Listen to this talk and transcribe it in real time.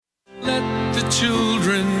the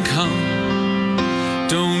children come.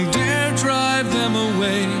 Don't dare drive them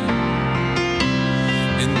away.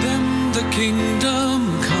 In them the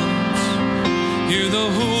kingdom comes. Hear the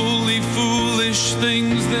holy, foolish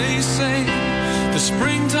things they say. The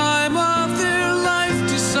springtime of their life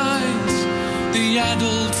decides the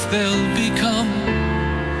adults they'll become.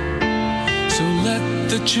 So let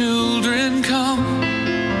the children come.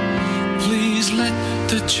 Please let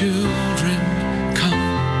the children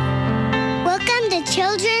come. Welcome to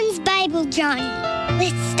Children's Bible Journey,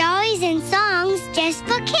 with stories and songs just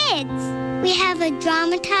for kids. We have a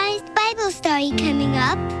dramatized Bible story coming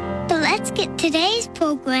up. So let's get today's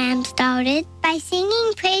program started by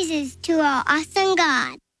singing praises to our awesome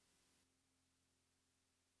God.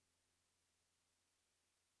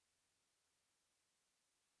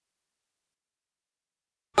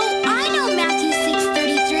 Oh, I know Matthew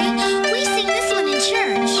 6:33. We sing this one in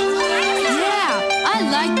church. Yeah, I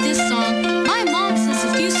like this song. My mom says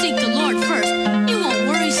if you seek the Lord first, you won't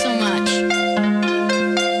worry so much.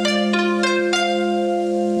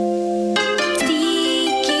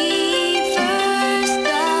 Seek ye first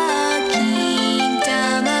the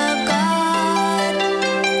kingdom of God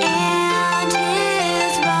and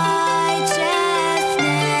His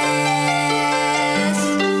righteousness,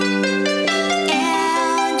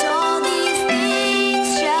 and all these things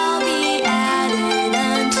shall be added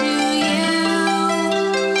unto you.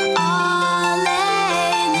 Alleluia,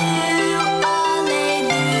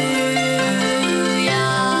 alleluia.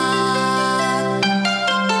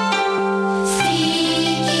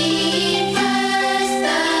 Seek ye first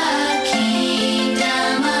the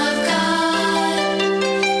kingdom of God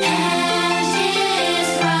and His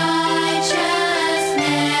righteousness,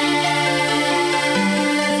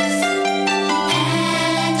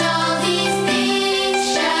 and all these things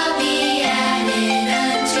shall be added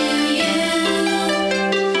unto you.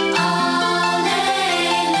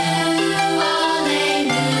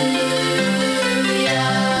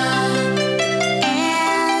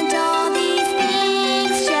 And all these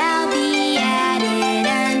things shall be added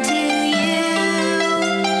unto you.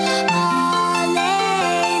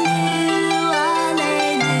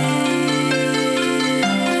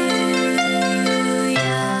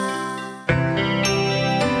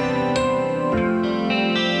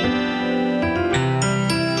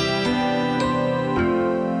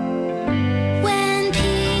 When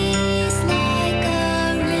peace like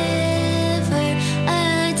a river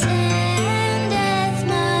attendeth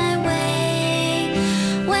my way,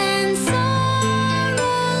 when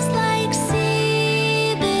sorrows like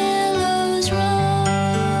sea billows roll,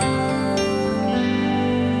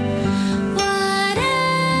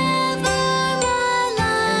 whatever my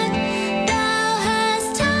lot, Thou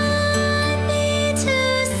hast taught me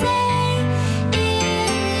to say, it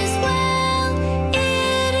is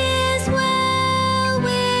well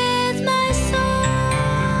with my soul.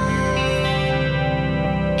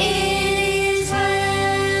 It is well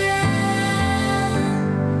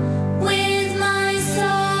with my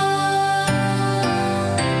soul.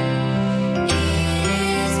 It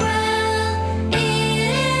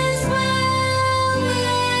is well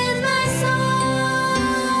with my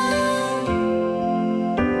soul.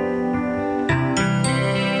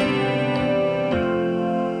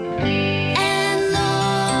 And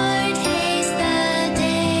Lord, haste the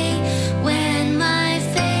day when my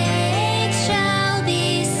faith shall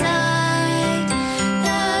be sight,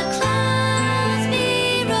 the clouds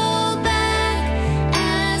be rolled back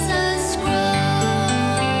as a scroll,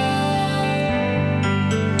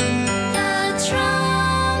 the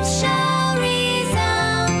trumps shall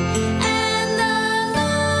resound, and the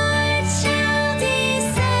Lord shall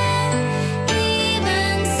descend.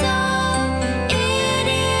 Even so, it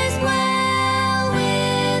is well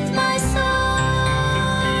with my soul.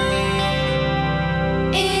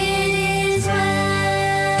 It is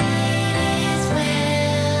well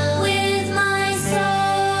with my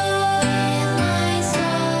soul.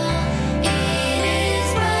 It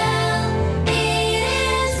is well with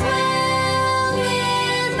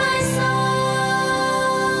my soul.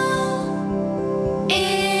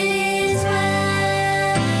 It is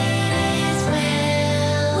well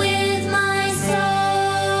with my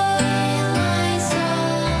soul.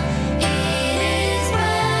 It is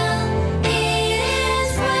well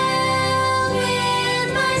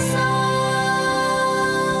with my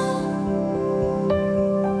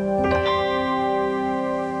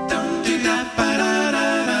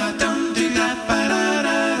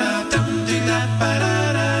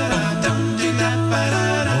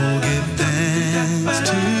Oh, give thanks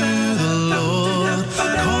to the Lord,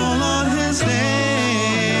 call on His name,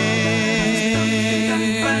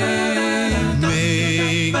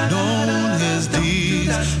 make known His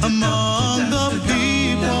among the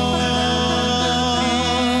people.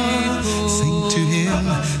 Sing to him,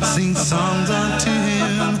 sing songs unto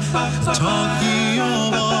him. Talk ye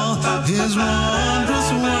of all his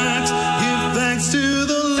wondrous works. Give thanks to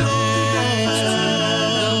the Lord.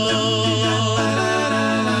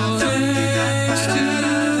 Thanks to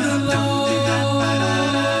the Lord.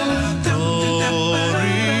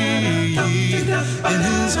 Glory in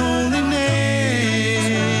his holy name.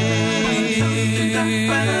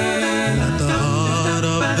 Let the heart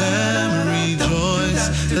of them rejoice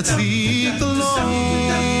that seek the Lord.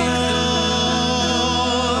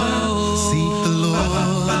 Seek the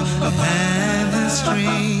Lord and his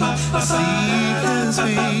strength. Seek his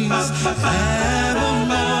face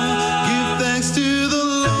evermore. Give thanks to the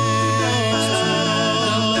Lord.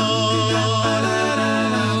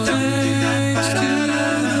 Thanks to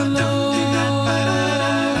the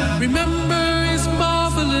Lord. Remember his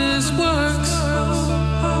marvelous works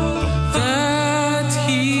that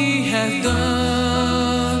he hath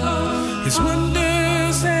done, his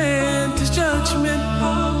wonders and his judgment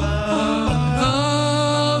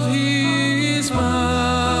of his mind.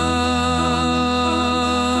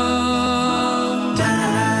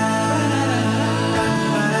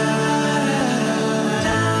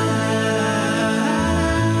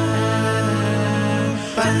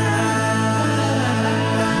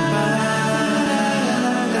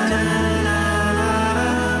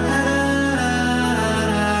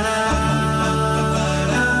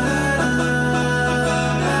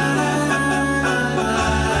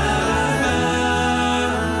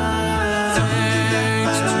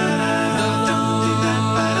 Thanks to the Lord.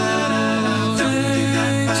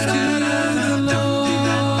 Thanks to the Lord.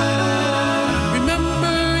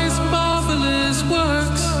 Remember his marvelous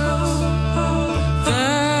works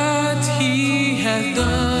that he hath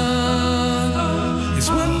done, his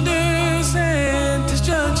wonders and his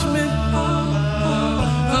judgment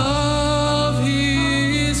of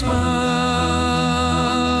his mind.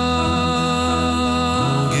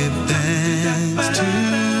 Give thanks to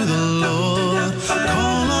the Lord,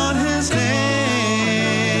 call on his name.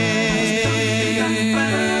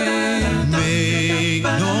 Make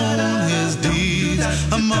known his deeds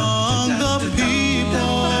among the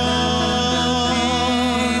people.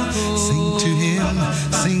 Sing to him,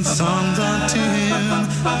 sing songs unto him.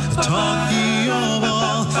 Talk ye of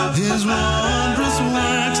all his wondrous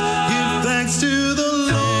works. Give thanks to the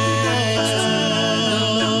Lord.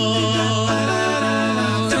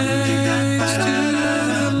 Thanks to the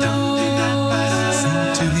Lord.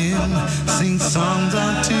 Sing to him, sing songs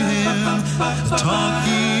unto him. Talk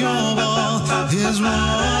ye of all his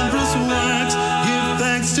wondrous works. Give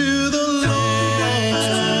thanks to the Lord.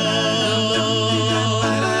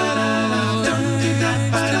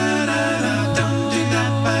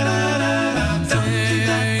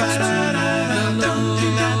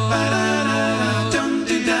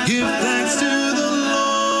 Give thanks to the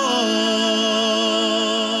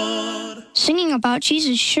Lord. Singing about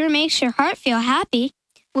Jesus sure makes your heart feel happy.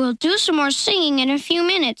 We'll do some more singing in a few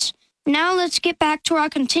minutes. Now let's get back to our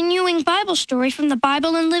continuing Bible story from the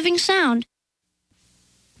Bible in Living Sound.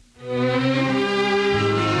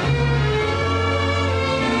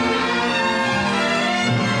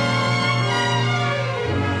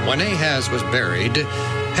 When Ahaz was buried,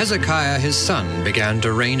 Hezekiah his son began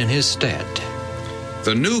to reign in his stead.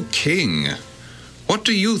 The new king. What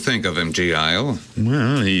do you think of him, Giel?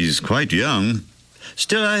 Well, he's quite young.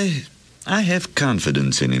 Still, I have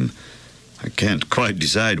confidence in him. I can't quite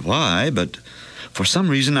decide why, but for some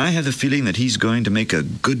reason I have the feeling that he's going to make a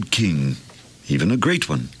good king, even a great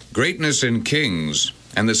one. Greatness in kings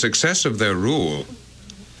and the success of their rule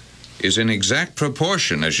is in exact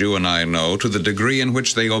proportion, as you and I know, to the degree in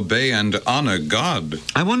which they obey and honor God.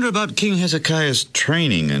 I wonder about King Hezekiah's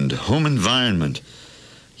training and home environment.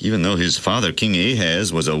 Even though his father, King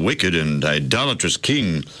Ahaz, was a wicked and idolatrous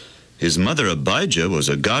king, his mother, Abijah, was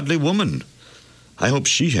a godly woman. I hope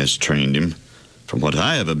she has trained him. From what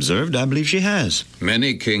I have observed, I believe she has.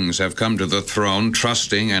 Many kings have come to the throne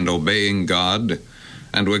trusting and obeying God,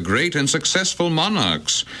 and were great and successful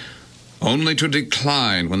monarchs, only to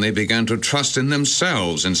decline when they began to trust in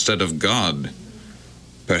themselves instead of God.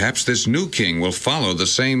 Perhaps this new king will follow the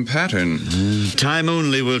same pattern. Time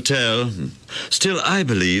only will tell. Still, I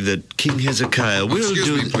believe that King Hezekiah will Excuse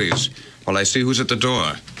do... me, please, while I see who's at the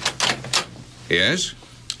door. Yes?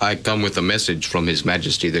 I come with a message from His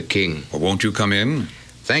Majesty the King. Well, won't you come in?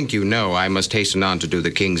 Thank you, no. I must hasten on to do the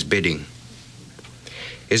King's bidding.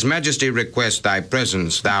 His Majesty requests thy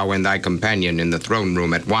presence, thou and thy companion, in the throne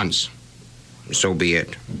room at once. So be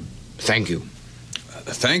it. Thank you.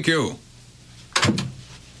 Thank you.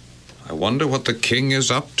 wonder what the king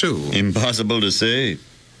is up to. Impossible to say.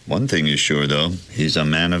 One thing is sure, though. He's a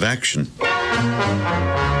man of action.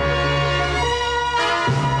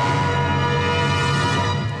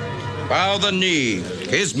 Bow the knee.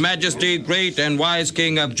 His Majesty, great and wise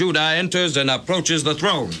King of Judah, enters and approaches the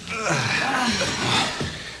throne.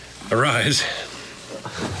 Arise.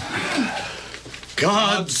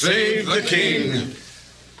 God save the king.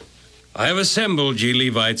 I have assembled ye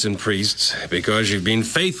Levites and priests because you've been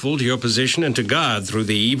faithful to your position and to God through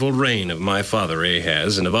the evil reign of my father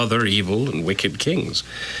Ahaz and of other evil and wicked kings.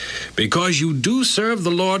 Because you do serve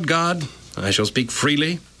the Lord God, I shall speak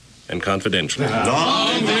freely and confidentially.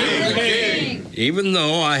 Long live the king! Even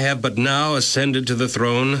though I have but now ascended to the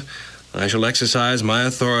throne, I shall exercise my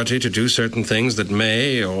authority to do certain things that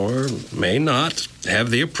may or may not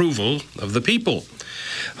have the approval of the people.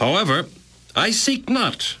 However, I seek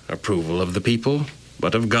not approval of the people,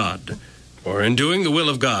 but of God. For in doing the will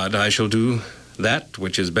of God, I shall do that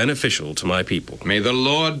which is beneficial to my people. May the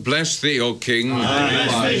Lord bless thee, O king.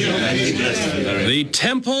 The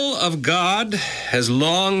temple of God has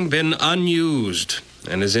long been unused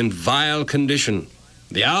and is in vile condition.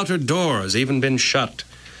 The outer door has even been shut.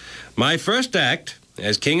 My first act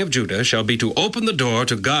as king of Judah shall be to open the door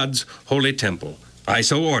to God's holy temple. I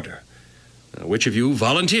so order. Which of you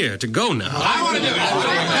volunteer to go now? I want to do it.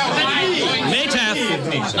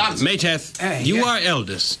 Mateth, you are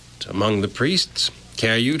eldest among the priests.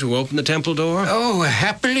 Care you to open the temple door? Oh,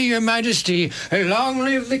 happily, your majesty. Long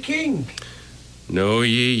live the king. Know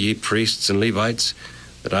ye priests and Levites,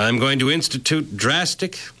 that I am going to institute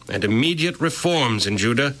drastic and immediate reforms in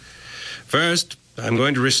Judah. First, I'm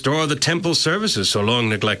going to restore the temple services so long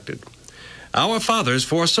neglected. Our fathers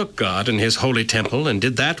forsook God and his holy temple and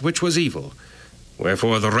did that which was evil.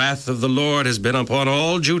 Wherefore the wrath of the Lord has been upon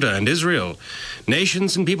all Judah and Israel.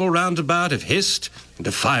 Nations and people round about have hissed and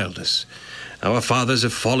defiled us. Our fathers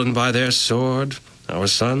have fallen by their sword. Our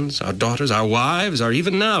sons, our daughters, our wives are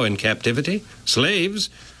even now in captivity, slaves.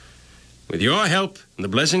 With your help and the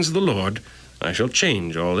blessings of the Lord, I shall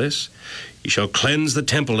change all this. Ye shall cleanse the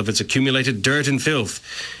temple of its accumulated dirt and filth.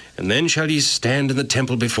 And then shall ye stand in the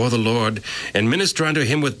temple before the Lord, and minister unto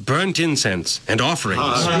him with burnt incense and offerings.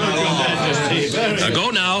 Go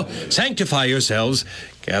now, sanctify yourselves,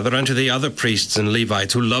 gather unto the other priests and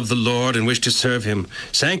Levites who love the Lord and wish to serve him.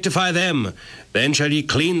 Sanctify them, then shall ye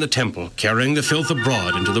clean the temple, carrying the filth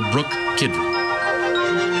abroad into the brook Kidron.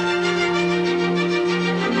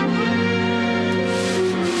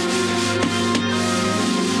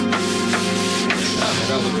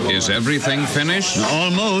 Is everything finished?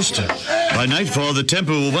 Almost. By nightfall, the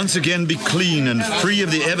temple will once again be clean and free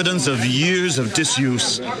of the evidence of years of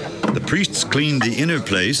disuse. The priests cleaned the inner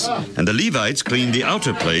place, and the Levites cleaned the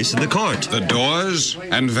outer place in the court. The doors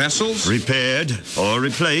and vessels? Repaired or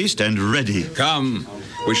replaced and ready. Come,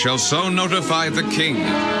 we shall so notify the king.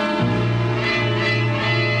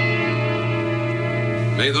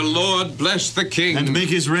 May the Lord bless the king. And make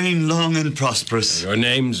his reign long and prosperous. Your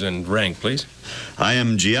names and rank, please. I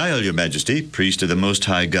am Jeiel, your majesty, priest of the Most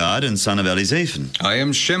High God and son of Elizaphan. I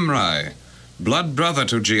am Shimrai, blood brother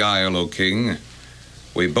to Jeiel, O king.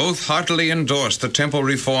 We both heartily endorse the temple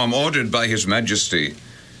reform ordered by his majesty.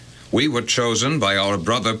 We were chosen by our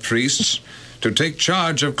brother priests to take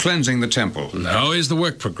charge of cleansing the temple. How is the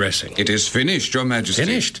work progressing? It is finished, your majesty.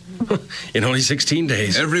 Finished? In only 16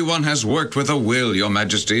 days. Everyone has worked with a will, your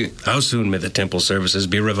majesty. How soon may the temple services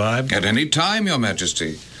be revived? At any time, your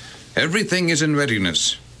majesty. Everything is in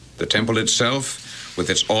readiness. The temple itself, with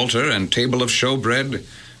its altar and table of showbread,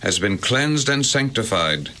 has been cleansed and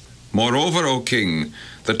sanctified. Moreover, O king,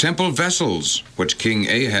 the temple vessels, which King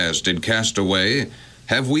Ahaz did cast away,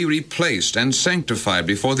 have we replaced and sanctified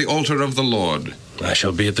before the altar of the Lord. I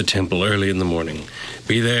shall be at the temple early in the morning.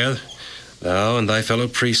 Be there, thou and thy fellow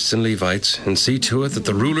priests and Levites, and see to it that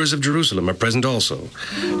the rulers of Jerusalem are present also.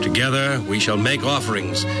 Together we shall make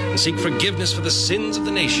offerings and seek forgiveness for the sins of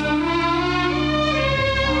the nation.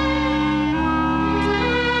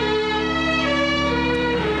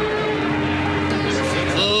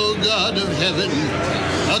 O God of heaven,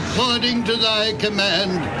 according to thy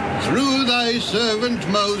command, through thy servant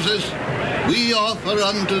Moses, we offer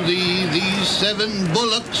unto thee these 7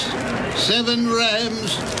 bullocks, 7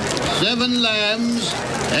 rams, 7 lambs,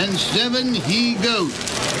 and 7 he-goats.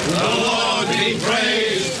 The Lord be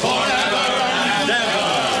praised forever and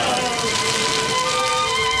ever.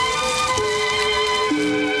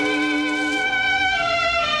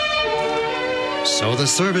 So the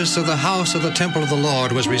service of the house of the temple of the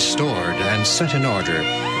Lord was restored and set in order.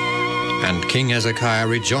 And King Hezekiah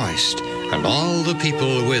rejoiced, and all the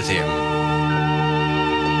people with him.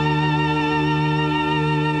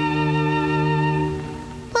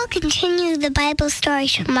 continue the Bible story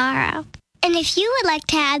tomorrow. And if you would like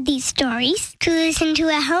to have these stories to listen to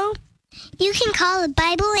at home, you can call the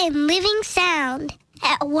Bible in Living Sound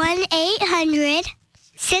at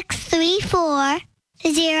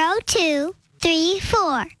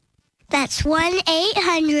 1-800-634-0234. That's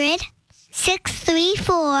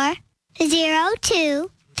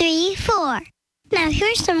 1-800-634-0234. Now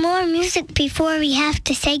here's some more music before we have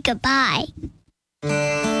to say goodbye.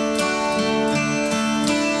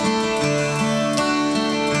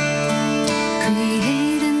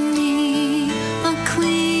 Create in me a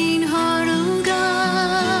clean heart, O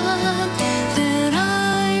God, that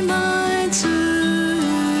I might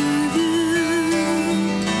serve you.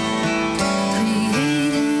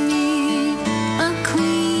 Create in me a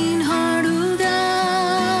clean heart, O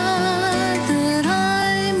God, that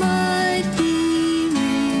I might be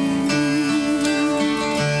renewed.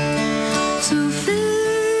 So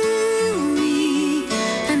fill me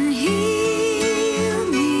and heal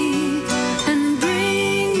me and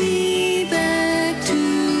bring me back to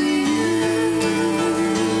you.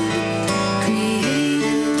 Create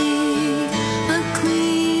in me a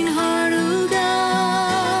clean heart, O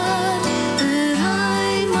God, that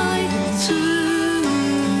I might serve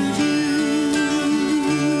you.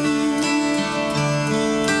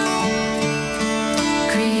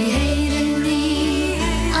 Create in me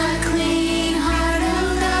a clean heart, O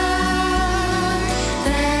God,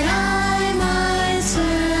 that I might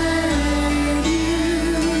serve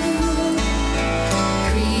you.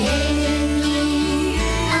 Create in me a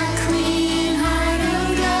clean heart, O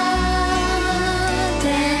God,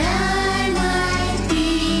 that I might be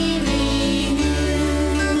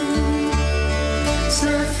renewed. So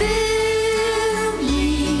fill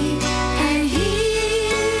me and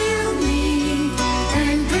heal me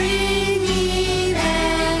and bring me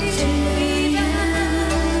back to you.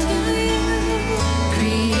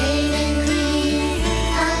 Create in me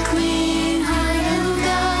a clean heart, O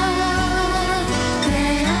God,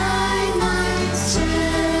 that I might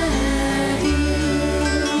serve you.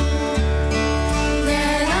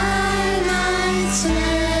 That I might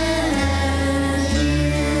serve you.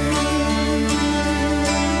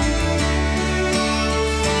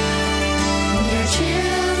 We are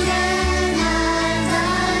children of the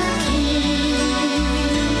King.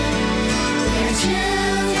 We are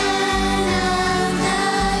children of the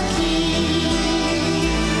King.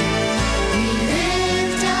 We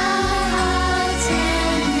lift our hearts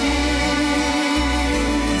and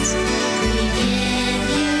hands. We give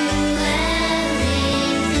you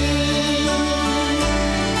everything.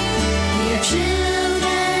 We are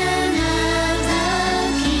children of the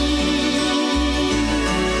King.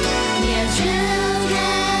 We are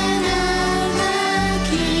children of the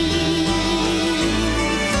King.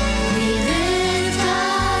 We lift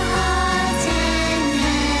our hearts and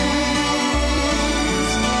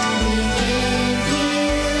hands. We give you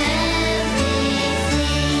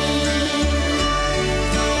everything.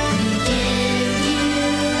 We give you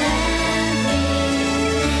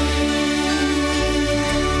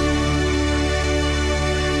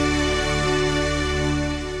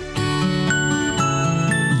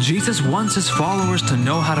Jesus wants his followers to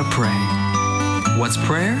know how to pray. What's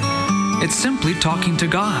prayer? It's simply talking to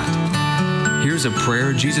God. Here's a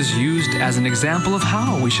prayer Jesus used as an example of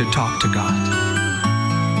how we should talk to God.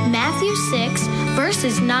 Matthew 6,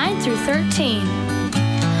 verses 9 through 13.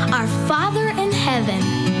 Our Father in heaven,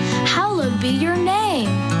 hallowed be your name.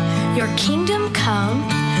 Your kingdom come,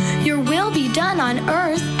 your will be done on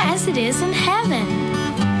earth as it is in heaven.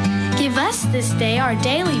 Give us this day our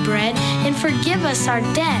daily bread, and forgive us our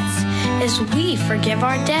debts as we forgive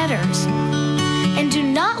our debtors. And do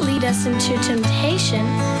not lead us into temptation,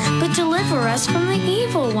 but deliver us from the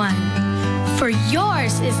evil one. For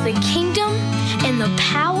yours is the kingdom and the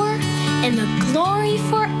power and the glory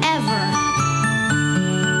forever.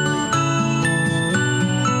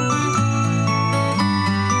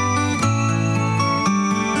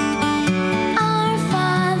 Our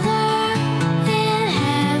Father in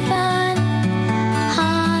heaven,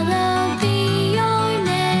 hallowed be your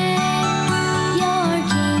name. Your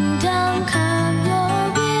kingdom come, your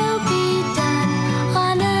will be done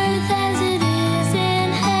on earth as it is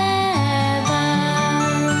in heaven.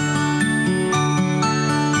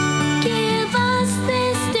 Give us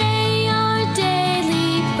this day our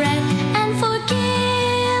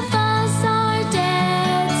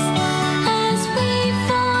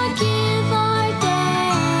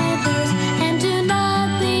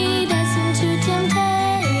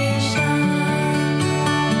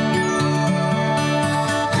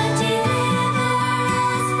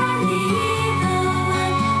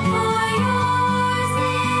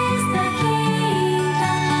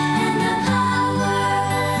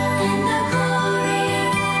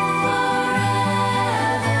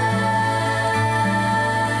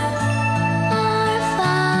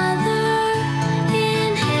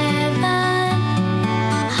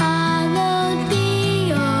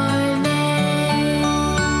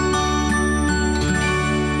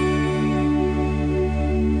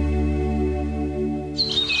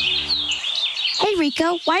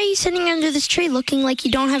why are you sitting under this tree looking like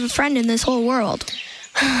you don't have a friend in this whole world?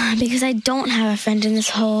 Because I don't have a friend in this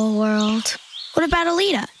whole world. What about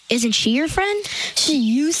Alita? Isn't she your friend? She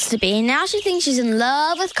used to be. Now she thinks she's in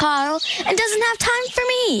love with Carl and doesn't have time for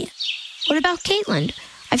me. What about Caitlin?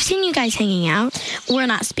 I've seen you guys hanging out. We're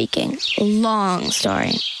not speaking. Long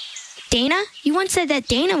story. Dana? You once said that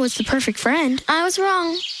Dana was the perfect friend. I was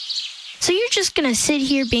wrong. So you're just gonna sit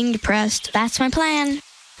here being depressed? That's my plan.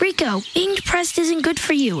 Rico, being depressed isn't good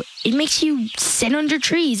for you. It makes you sit under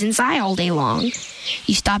trees and sigh all day long.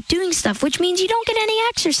 You stop doing stuff, which means you don't get any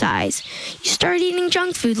exercise. You start eating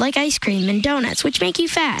junk food like ice cream and donuts, which make you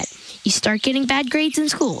fat. You start getting bad grades in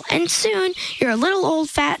school, and soon you're a little old,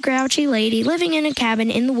 fat, grouchy lady living in a cabin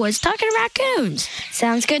in the woods talking to raccoons.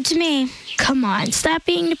 Sounds good to me. Come on, stop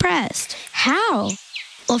being depressed. How?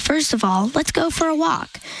 Well, first of all, let's go for a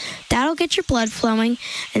walk. That'll get your blood flowing,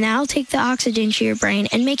 and that'll take the oxygen to your brain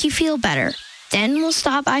and make you feel better. Then we'll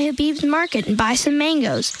stop by Habib's Market and buy some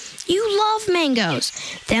mangoes. You love mangoes.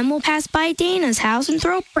 Then we'll pass by Dana's house and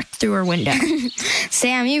throw a brick through her window.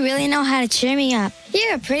 Sam, you really know how to cheer me up.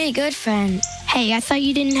 You're a pretty good friend. Hey, I thought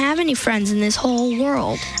you didn't have any friends in this whole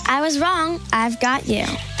world. I was wrong. I've got you.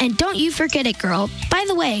 And don't you forget it, girl. By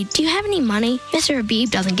the way, do you have any money? Mr.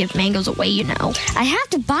 Habib doesn't give mangoes away, you know. I have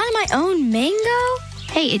to buy my own mango?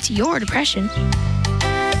 Hey, it's your depression.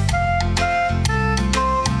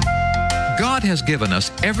 God has given us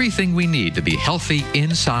everything we need to be healthy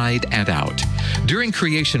inside and out. During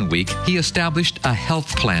Creation Week, He established a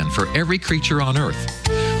health plan for every creature on earth.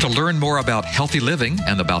 To learn more about healthy living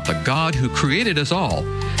and about the God who created us all,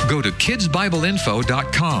 go to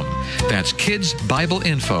kidsbibleinfo.com. That's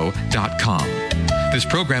kidsbibleinfo.com. This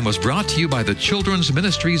program was brought to you by the Children's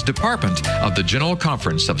Ministries Department of the General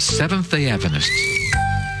Conference of Seventh-day Adventists.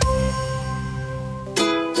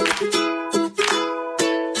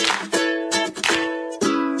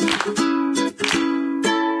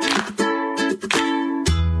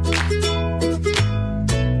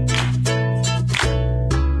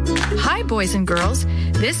 Boys and girls,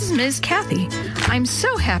 this is Ms. Kathy. I'm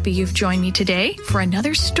so happy you've joined me today for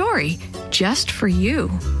another story just for you.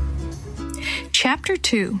 Chapter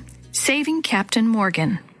 2, Saving Captain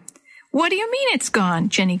Morgan. What do you mean it's gone?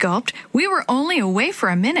 Jenny gulped. We were only away for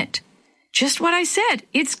a minute. Just what I said.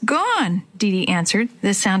 It's gone, Dee Dee answered,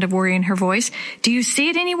 the sound of worry in her voice. Do you see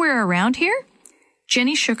it anywhere around here?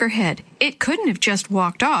 Jenny shook her head. It couldn't have just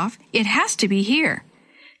walked off. It has to be here.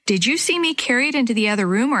 Did you see me carry it into the other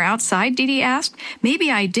room or outside? Dee Dee asked. Maybe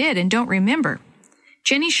I did and don't remember.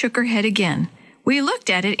 Jenny shook her head again. We looked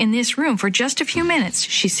at it in this room for just a few minutes,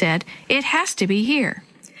 she said. It has to be here.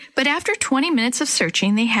 But after 20 minutes of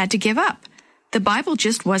searching, they had to give up. The Bible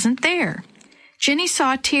just wasn't there. Jenny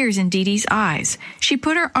saw tears in Dee Dee's eyes. She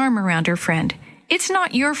put her arm around her friend. It's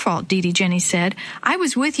not your fault, Dee Dee, Jenny said. I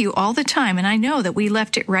was with you all the time, and I know that we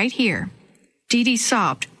left it right here. Dee Dee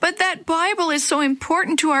sobbed. But that Bible is so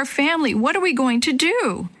important to our family. What are we going to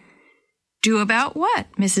do? Do about what?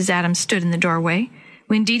 Mrs. Adams stood in the doorway.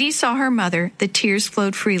 When Dee Dee saw her mother, the tears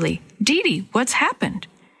flowed freely. Dee Dee, what's happened?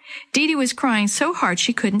 Dee Dee was crying so hard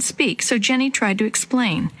she couldn't speak, so Jenny tried to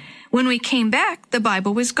explain. When we came back, the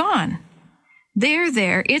Bible was gone.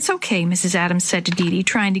 There, it's okay, Mrs. Adams said to Dee Dee,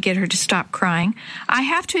 trying to get her to stop crying. I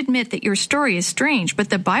have to admit that your story is strange, but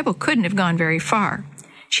the Bible couldn't have gone very far.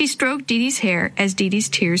 She stroked Dee Dee's hair as Dee Dee's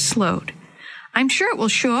tears slowed. I'm sure it will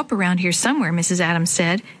show up around here somewhere, Mrs. Adams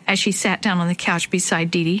said, as she sat down on the couch beside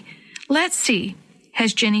Dee Dee. Let's see.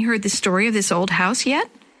 Has Jenny heard the story of this old house yet?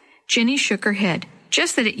 Jenny shook her head.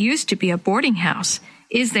 Just that it used to be a boarding house.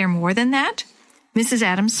 Is there more than that? Mrs.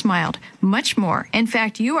 Adams smiled. Much more. In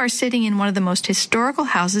fact, you are sitting in one of the most historical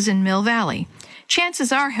houses in Mill Valley.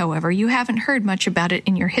 Chances are, however, you haven't heard much about it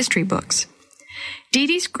in your history books. Dee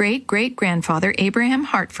Dee's great-great-grandfather, Abraham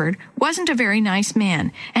Hartford, wasn't a very nice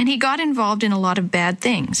man, and he got involved in a lot of bad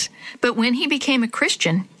things. But when he became a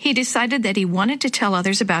Christian, he decided that he wanted to tell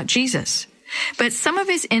others about Jesus. But some of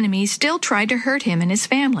his enemies still tried to hurt him and his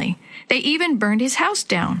family. They even burned his house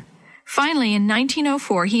down. Finally, in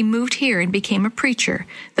 1904, he moved here and became a preacher,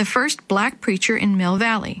 the first black preacher in Mill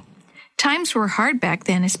Valley. Times were hard back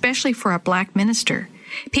then, especially for a black minister.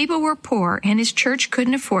 People were poor, and his church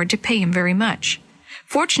couldn't afford to pay him very much.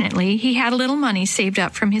 Fortunately, he had a little money saved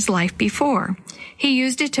up from his life before. He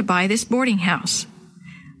used it to buy this boarding house.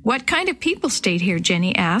 What kind of people stayed here?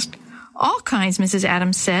 Jenny asked. All kinds, Mrs.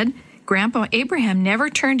 Adams said. Grandpa Abraham never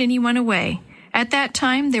turned anyone away. At that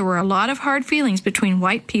time, there were a lot of hard feelings between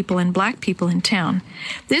white people and black people in town.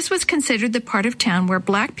 This was considered the part of town where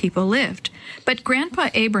black people lived. But Grandpa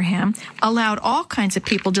Abraham allowed all kinds of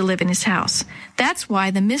people to live in his house. That's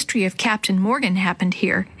why the mystery of Captain Morgan happened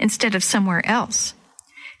here instead of somewhere else.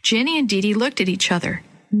 Jenny and Dee Dee looked at each other.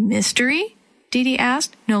 Mystery? Dee Dee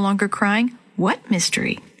asked, no longer crying. What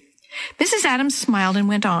mystery? Mrs. Adams smiled and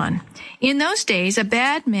went on. In those days, a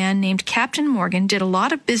bad man named Captain Morgan did a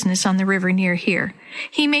lot of business on the river near here.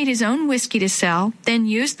 He made his own whiskey to sell, then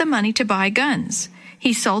used the money to buy guns.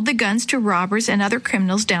 He sold the guns to robbers and other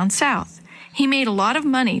criminals down south. He made a lot of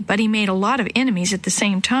money, but he made a lot of enemies at the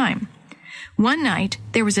same time. One night,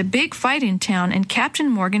 there was a big fight in town and Captain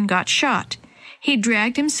Morgan got shot. He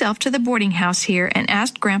dragged himself to the boarding house here and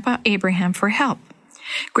asked Grandpa Abraham for help.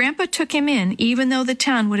 Grandpa took him in, even though the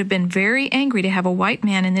town would have been very angry to have a white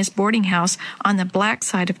man in this boarding house on the black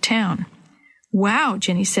side of town. Wow,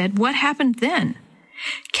 Jenny said. What happened then?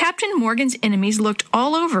 Captain Morgan's enemies looked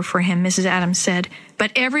all over for him, Mrs. Adams said,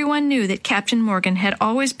 but everyone knew that Captain Morgan had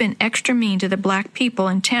always been extra mean to the black people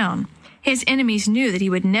in town. His enemies knew that he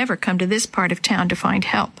would never come to this part of town to find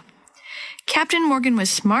help. Captain Morgan was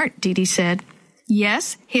smart, Dee Dee said.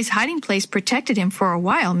 Yes, his hiding place protected him for a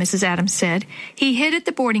while, Mrs. Adams said. He hid at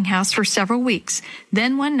the boarding house for several weeks.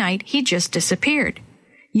 Then one night, he just disappeared.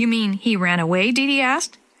 You mean he ran away, Dee Dee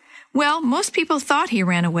asked. Well, most people thought he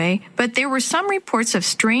ran away, but there were some reports of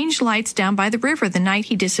strange lights down by the river the night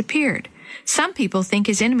he disappeared. Some people think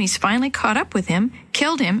his enemies finally caught up with him,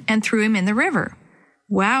 killed him, and threw him in the river.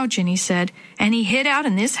 Wow, Jenny said. And he hid out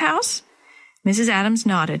in this house? Mrs. Adams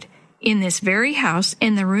nodded. In this very house,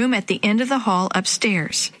 in the room at the end of the hall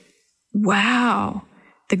upstairs. Wow.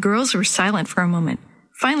 The girls were silent for a moment.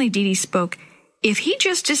 Finally, Dee Dee spoke. If he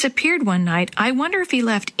just disappeared one night, I wonder if he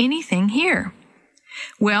left anything here.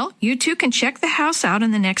 Well, you two can check the house out in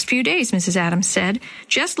the next few days, Mrs. Adams said.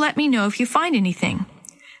 Just let me know if you find anything.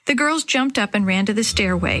 The girls jumped up and ran to the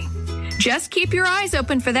stairway. Just keep your eyes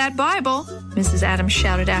open for that Bible, Mrs. Adams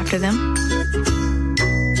shouted after them.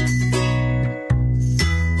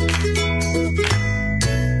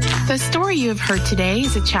 The story you have heard today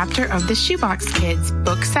is a chapter of The Shoebox Kids,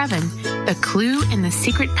 Book 7, The Clue in the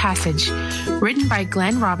Secret Passage, written by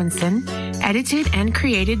Glenn Robinson, edited and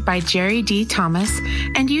created by Jerry D. Thomas,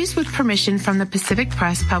 and used with permission from the Pacific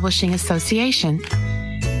Press Publishing Association.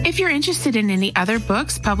 If you're interested in any other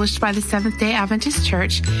books published by the Seventh-day Adventist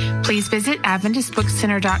Church, please visit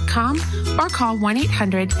AdventistBookCenter.com or call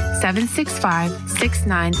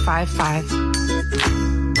 1-800-765-6955.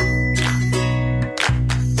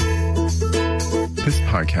 This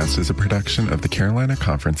podcast is a production of the Carolina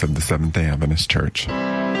Conference of the Seventh-day Adventist Church.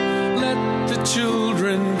 Let the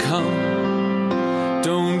children come.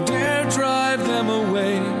 Don't dare drive them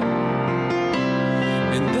away.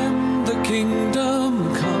 In them the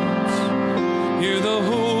kingdom comes. Hear the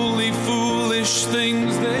holy, foolish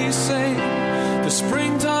things they say. The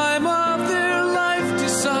springtime of their life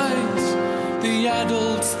decides the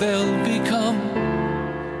adults they'll become.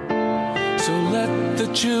 So let the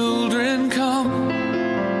children come.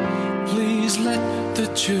 Please let the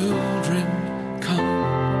children come.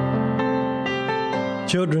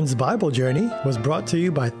 Children's Bible Journey was brought to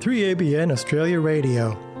you by 3ABN Australia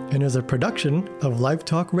Radio and is a production of Life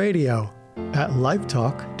Talk Radio at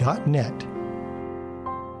lifetalk.net.